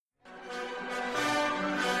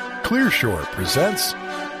Clearshore presents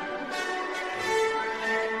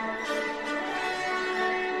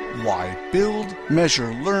Why Build,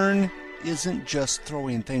 Measure, Learn Isn't Just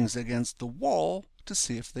Throwing Things Against the Wall to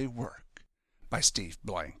See If They Work by Steve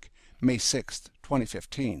Blank, May 6th,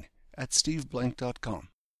 2015, at steveblank.com.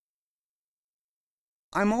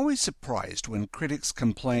 I'm always surprised when critics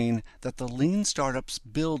complain that the Lean Startup's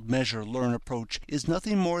Build, Measure, Learn approach is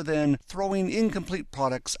nothing more than throwing incomplete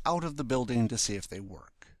products out of the building to see if they work.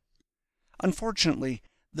 Unfortunately,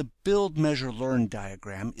 the Build, Measure, Learn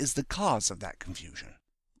diagram is the cause of that confusion.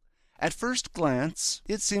 At first glance,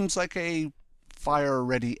 it seems like a fire,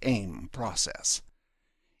 ready, aim process.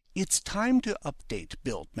 It's time to update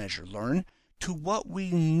Build, Measure, Learn to what we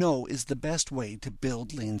know is the best way to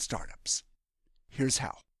build lean startups. Here's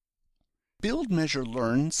how. Build, Measure,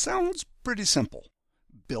 Learn sounds pretty simple.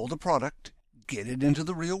 Build a product, get it into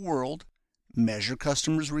the real world, measure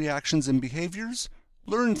customers' reactions and behaviors,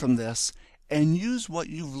 learn from this, and use what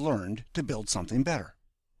you've learned to build something better.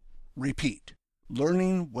 Repeat,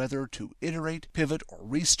 learning whether to iterate, pivot, or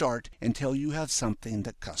restart until you have something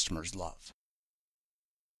that customers love.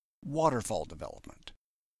 Waterfall development.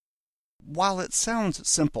 While it sounds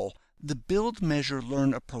simple, the Build, Measure,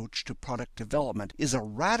 Learn approach to product development is a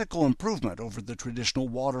radical improvement over the traditional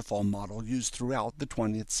waterfall model used throughout the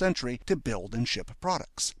 20th century to build and ship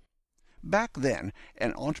products. Back then,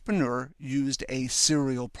 an entrepreneur used a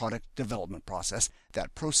serial product development process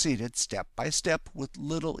that proceeded step by step with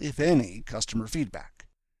little, if any, customer feedback.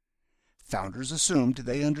 Founders assumed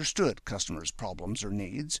they understood customers' problems or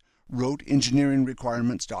needs, wrote engineering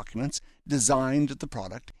requirements documents, designed the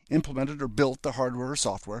product, implemented or built the hardware or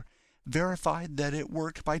software, verified that it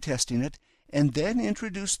worked by testing it, and then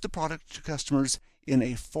introduced the product to customers in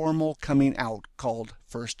a formal coming out called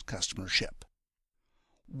First Customer Ship.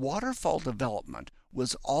 Waterfall development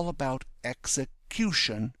was all about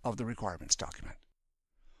execution of the requirements document.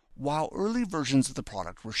 While early versions of the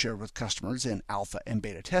product were shared with customers in alpha and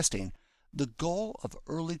beta testing, the goal of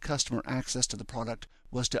early customer access to the product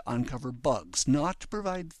was to uncover bugs, not to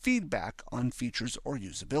provide feedback on features or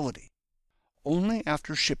usability. Only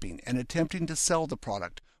after shipping and attempting to sell the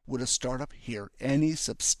product would a startup hear any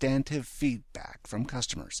substantive feedback from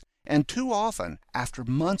customers. And too often, after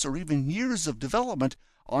months or even years of development,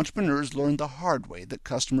 entrepreneurs learned the hard way that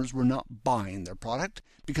customers were not buying their product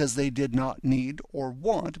because they did not need or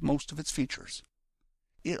want most of its features.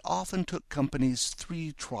 It often took companies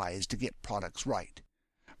 3 tries to get products right.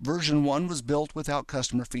 Version 1 was built without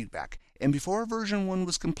customer feedback, and before version 1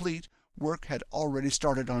 was complete, work had already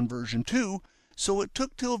started on version 2, so it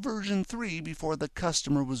took till version 3 before the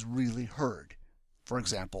customer was really heard. For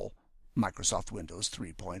example, Microsoft Windows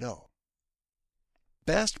 3.0.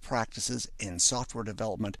 Best practices in software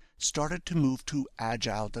development started to move to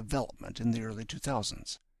agile development in the early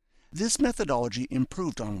 2000s. This methodology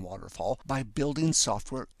improved on waterfall by building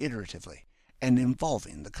software iteratively and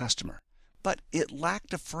involving the customer, but it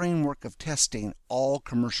lacked a framework of testing all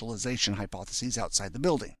commercialization hypotheses outside the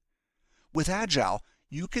building. With agile,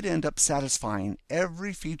 you could end up satisfying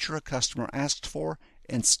every feature a customer asked for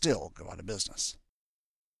and still go out of business.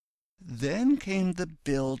 Then came the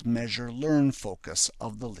Build, Measure, Learn focus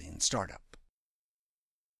of the Lean Startup.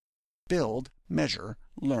 Build, Measure,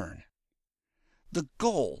 Learn. The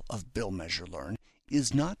goal of Build, Measure, Learn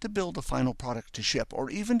is not to build a final product to ship or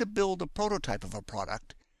even to build a prototype of a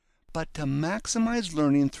product, but to maximize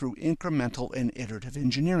learning through incremental and iterative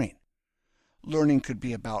engineering. Learning could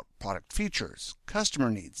be about product features, customer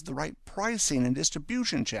needs, the right pricing and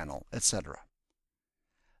distribution channel, etc.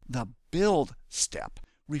 The Build step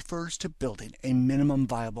refers to building a minimum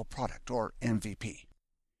viable product, or MVP.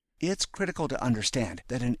 It's critical to understand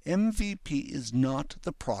that an MVP is not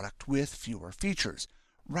the product with fewer features.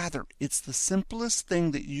 Rather, it's the simplest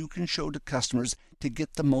thing that you can show to customers to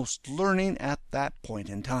get the most learning at that point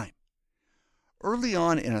in time. Early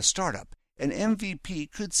on in a startup, an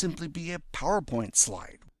MVP could simply be a PowerPoint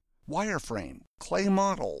slide, wireframe, clay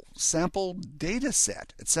model, sample data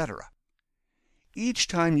set, etc. Each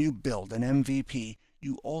time you build an MVP,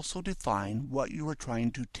 you also define what you are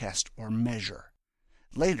trying to test or measure.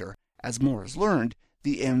 Later, as more is learned,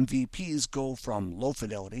 the MVPs go from low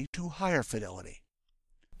fidelity to higher fidelity.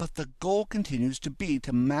 But the goal continues to be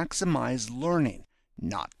to maximize learning,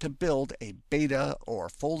 not to build a beta or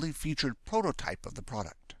fully featured prototype of the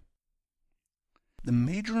product. The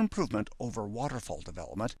major improvement over waterfall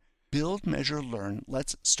development, Build, Measure, Learn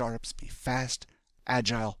lets startups be fast,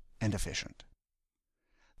 agile, and efficient.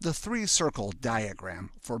 The 3-circle diagram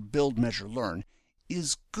for Build, Measure, Learn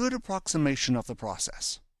is good approximation of the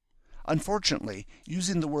process. Unfortunately,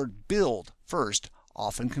 using the word build first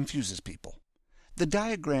often confuses people. The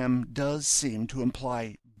diagram does seem to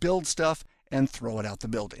imply build stuff and throw it out the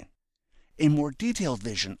building. A more detailed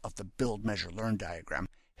vision of the build, measure, learn diagram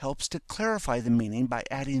helps to clarify the meaning by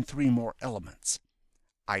adding 3 more elements.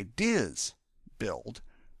 Ideas, build;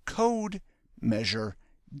 code, measure;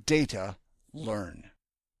 data, learn.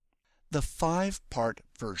 The 5-part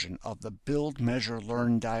version of the build, measure,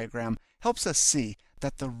 learn diagram helps us see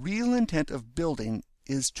that the real intent of building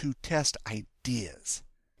is to test ideas,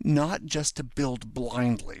 not just to build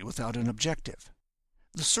blindly without an objective.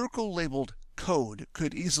 The circle labeled code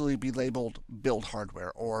could easily be labeled build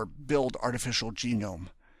hardware or build artificial genome.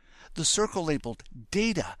 The circle labeled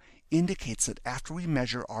data indicates that after we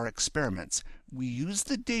measure our experiments, we use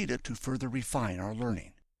the data to further refine our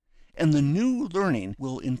learning. And the new learning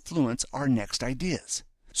will influence our next ideas.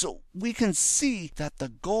 So we can see that the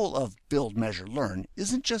goal of build, measure, learn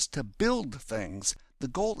isn't just to build things. The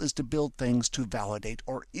goal is to build things to validate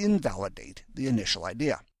or invalidate the initial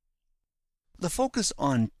idea. The focus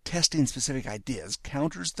on testing specific ideas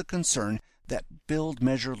counters the concern that build,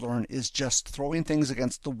 measure, learn is just throwing things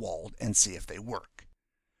against the wall and see if they work.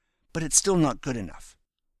 But it's still not good enough.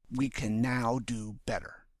 We can now do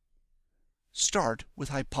better. Start with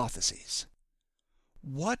hypotheses.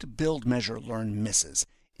 What build, measure, learn misses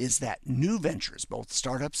is that new ventures, both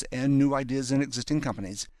startups and new ideas in existing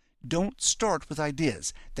companies, don't start with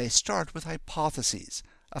ideas. They start with hypotheses,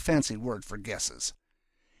 a fancy word for guesses.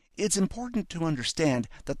 It's important to understand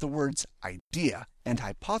that the words idea and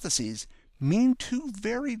hypotheses mean 2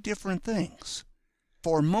 very different things.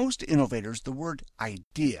 For most innovators, the word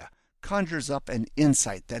idea conjures up an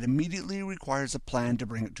insight that immediately requires a plan to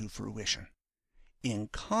bring it to fruition. In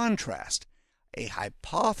contrast, a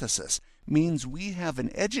hypothesis means we have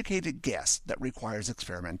an educated guess that requires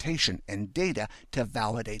experimentation and data to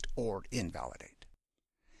validate or invalidate.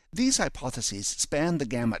 These hypotheses span the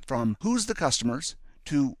gamut from who's the customers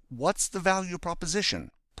to what's the value proposition,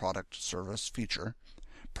 product, service, feature,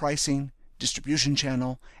 pricing, distribution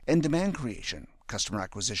channel, and demand creation, customer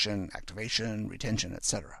acquisition, activation, retention,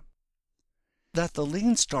 etc. That the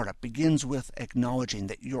lean startup begins with acknowledging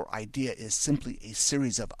that your idea is simply a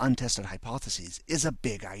series of untested hypotheses is a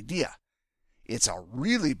big idea. It's a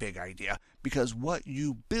really big idea because what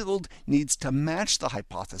you build needs to match the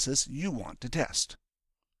hypothesis you want to test.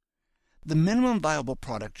 The minimum viable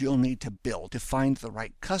product you'll need to build to find the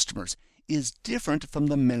right customers is different from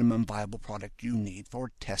the minimum viable product you need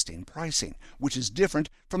for testing pricing, which is different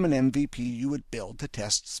from an MVP you would build to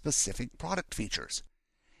test specific product features.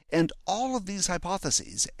 And all of these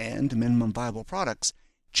hypotheses and minimum viable products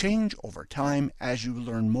change over time as you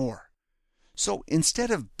learn more. So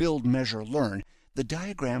instead of build, measure, learn, the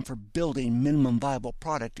diagram for building minimum viable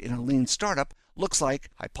product in a lean startup looks like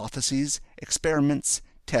hypotheses, experiments,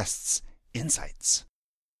 tests, insights.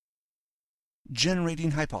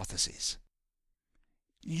 Generating hypotheses.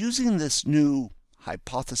 Using this new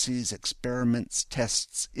hypotheses, experiments,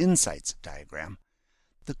 tests, insights diagram,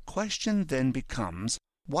 the question then becomes,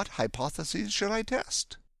 what hypotheses should I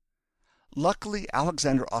test? Luckily,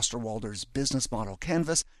 Alexander Osterwalder's business model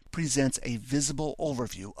canvas presents a visible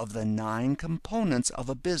overview of the 9 components of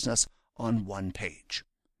a business on one page.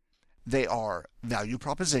 They are value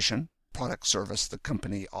proposition, product service the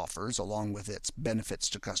company offers along with its benefits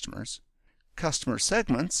to customers; customer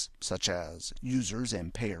segments, such as users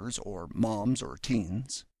and payers or moms or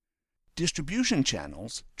teens; distribution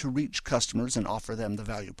channels to reach customers and offer them the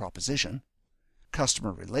value proposition;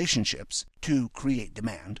 customer relationships to create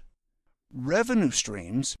demand; revenue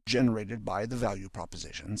streams generated by the value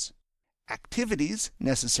propositions; activities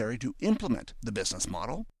necessary to implement the business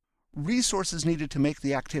model; resources needed to make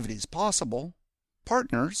the activities possible;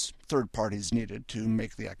 partners, third parties needed to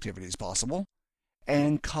make the activities possible;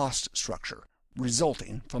 and cost structure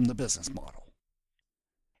resulting from the business model.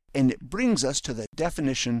 And it brings us to the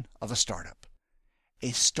definition of a startup.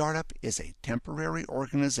 A startup is a temporary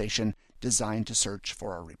organization designed to search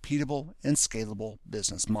for a repeatable and scalable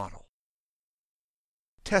business model.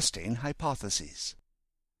 Testing hypotheses.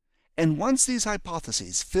 And once these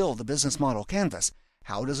hypotheses fill the business model canvas,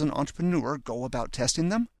 how does an entrepreneur go about testing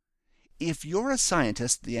them? If you're a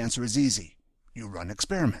scientist, the answer is easy. You run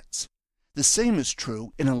experiments. The same is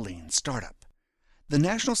true in a lean startup. The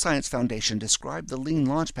National Science Foundation described the Lean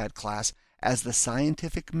Launchpad class as the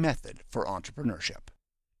scientific method for entrepreneurship.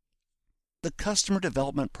 The customer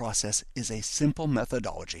development process is a simple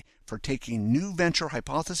methodology for taking new venture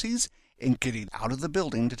hypotheses and getting out of the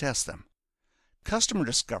building to test them. Customer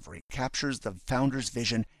discovery captures the founder's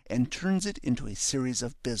vision and turns it into a series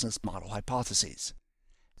of business model hypotheses.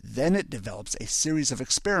 Then it develops a series of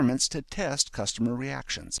experiments to test customer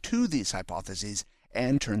reactions to these hypotheses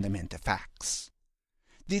and turn them into facts.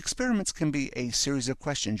 The experiments can be a series of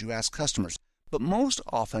questions you ask customers, but most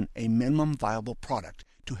often a minimum viable product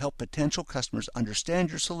to help potential customers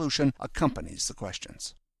understand your solution accompanies the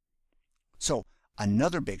questions. So,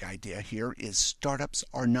 another big idea here is startups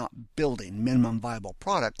are not building minimum viable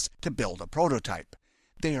products to build a prototype.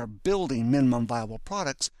 They are building minimum viable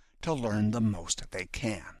products to learn the most they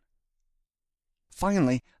can.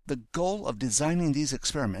 Finally, the goal of designing these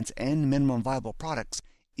experiments and minimum viable products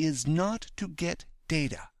is not to get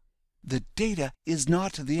data. The data is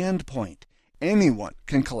not the end point. Anyone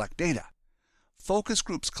can collect data. Focus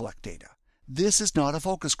groups collect data. This is not a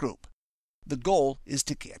focus group. The goal is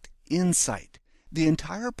to get insight. The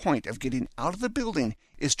entire point of getting out of the building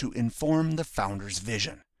is to inform the founder's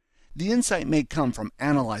vision. The insight may come from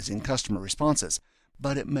analyzing customer responses,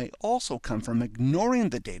 but it may also come from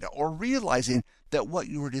ignoring the data or realizing that what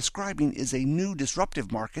you are describing is a new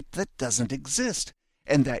disruptive market that doesn't exist,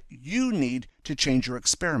 and that you need to change your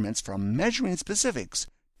experiments from measuring specifics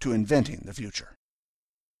to inventing the future.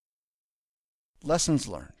 Lessons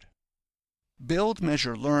learned. Build,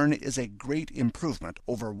 Measure, Learn is a great improvement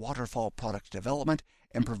over waterfall product development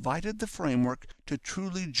and provided the framework to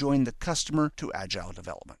truly join the customer to agile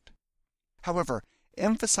development. However,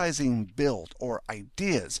 emphasizing build or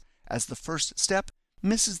ideas as the first step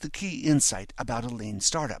misses the key insight about a lean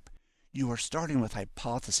startup. You are starting with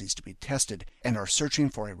hypotheses to be tested and are searching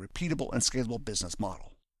for a repeatable and scalable business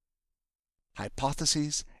model.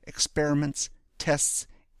 Hypotheses, experiments, tests,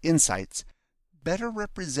 insights better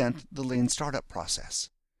represent the lean startup process.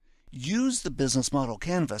 Use the business model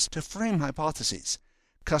canvas to frame hypotheses,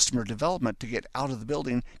 customer development to get out of the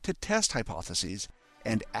building to test hypotheses,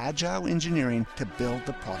 and agile engineering to build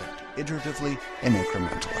the product iteratively and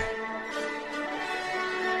incrementally.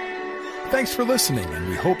 Thanks for listening, and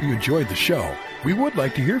we hope you enjoyed the show. We would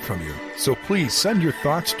like to hear from you, so please send your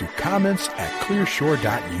thoughts to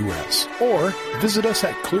comments@clearshore.us or visit us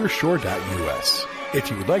at clearshore.us. If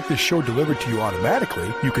you would like this show delivered to you automatically,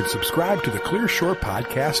 you can subscribe to the ClearShore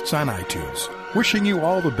podcasts on iTunes. Wishing you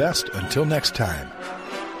all the best until next time.